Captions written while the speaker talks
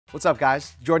What's up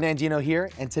guys, Jordan Andino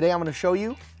here, and today I'm gonna show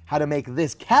you how to make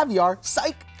this caviar,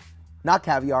 psych, not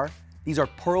caviar. These are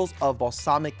pearls of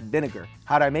balsamic vinegar.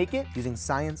 How do I make it? Using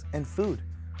science and food,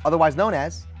 otherwise known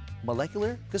as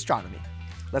molecular gastronomy.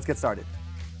 Let's get started.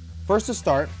 First to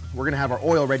start, we're gonna have our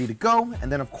oil ready to go,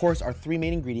 and then of course our three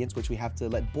main ingredients which we have to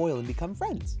let boil and become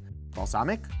friends.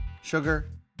 Balsamic, sugar,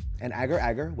 and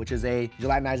agar-agar, which is a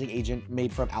gelatinizing agent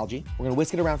made from algae. We're gonna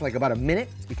whisk it around for like about a minute.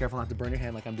 Just be careful not to burn your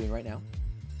hand like I'm doing right now.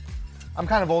 I'm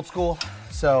kind of old school,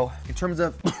 so in terms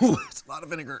of, it's a lot of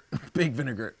vinegar, big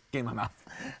vinegar, get in my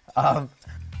mouth.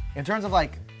 In terms of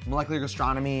like molecular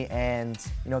gastronomy and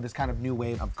this kind of new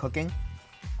way of cooking,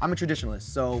 I'm a traditionalist,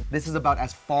 so this is about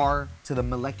as far to the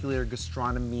molecular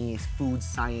gastronomy, food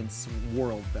science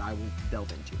world that I will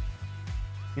delve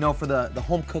into. For the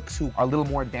home cooks who are a little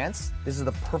more advanced, this is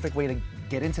the perfect way to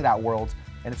get into that world,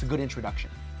 and it's a good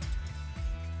introduction.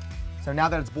 So now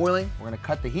that it's boiling, we're gonna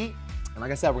cut the heat, and like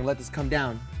I said, we're gonna let this come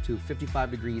down to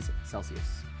 55 degrees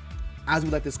Celsius. As we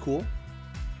let this cool,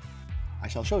 I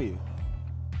shall show you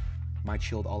my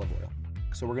chilled olive oil.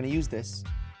 So we're gonna use this,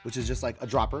 which is just like a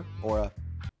dropper or a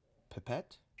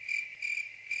pipette.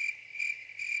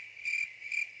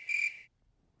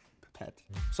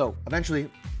 So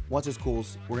eventually, once this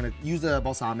cools, we're gonna use the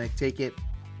balsamic, take it,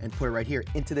 and put it right here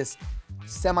into this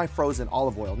semi-frozen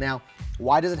olive oil. Now,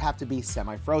 why does it have to be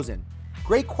semi-frozen?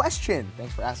 Great question,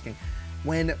 thanks for asking.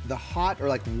 When the hot or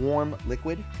like warm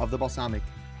liquid of the balsamic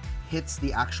hits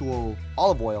the actual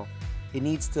olive oil, it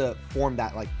needs to form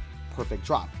that like perfect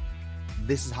drop.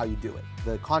 This is how you do it.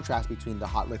 The contrast between the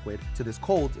hot liquid to this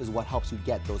cold is what helps you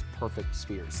get those perfect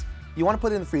spheres. You want to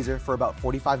put it in the freezer for about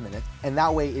 45 minutes, and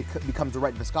that way it becomes the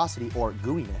right viscosity or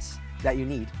gooiness that you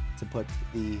need to put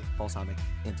the balsamic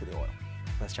into the oil.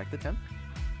 Let's check the temp.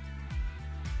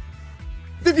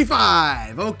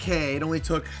 55, okay, it only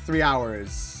took 3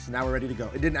 hours. Now we're ready to go.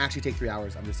 It didn't actually take 3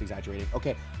 hours, I'm just exaggerating.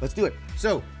 Okay, let's do it.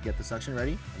 So, get the suction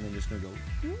ready, and then just gonna go,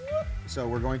 whoop. So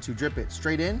we're going to drip it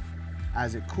straight in.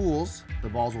 As it cools, the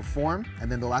balls will form,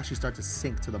 and then they'll actually start to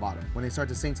sink to the bottom. When they start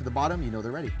to sink to the bottom, you know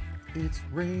they're ready. It's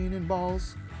raining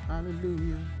balls,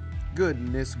 hallelujah.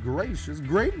 Goodness gracious,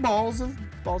 great balls of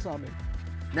balsamic.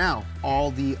 Now, all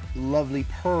the lovely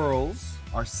pearls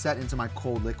are set into my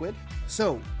cold liquid.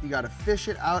 So, you gotta fish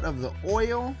it out of the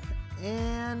oil,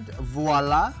 and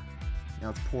voila.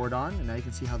 Now it's poured on, and now you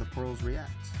can see how the pearls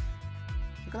react.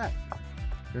 Look at that.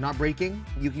 They're not breaking.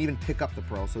 You can even pick up the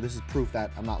pearls, so this is proof that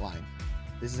I'm not lying.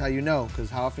 This is how you know, because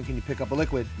how often can you pick up a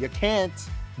liquid? You can't,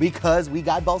 because we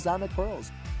got balsamic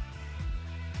pearls.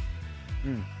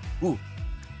 Ooh,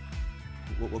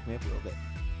 woke me up a little bit.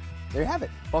 There you have it,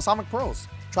 balsamic pearls.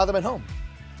 Try them at home.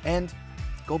 And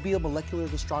go be a molecular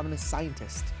gastronomist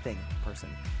scientist person.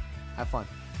 Have fun.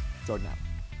 Jordan out.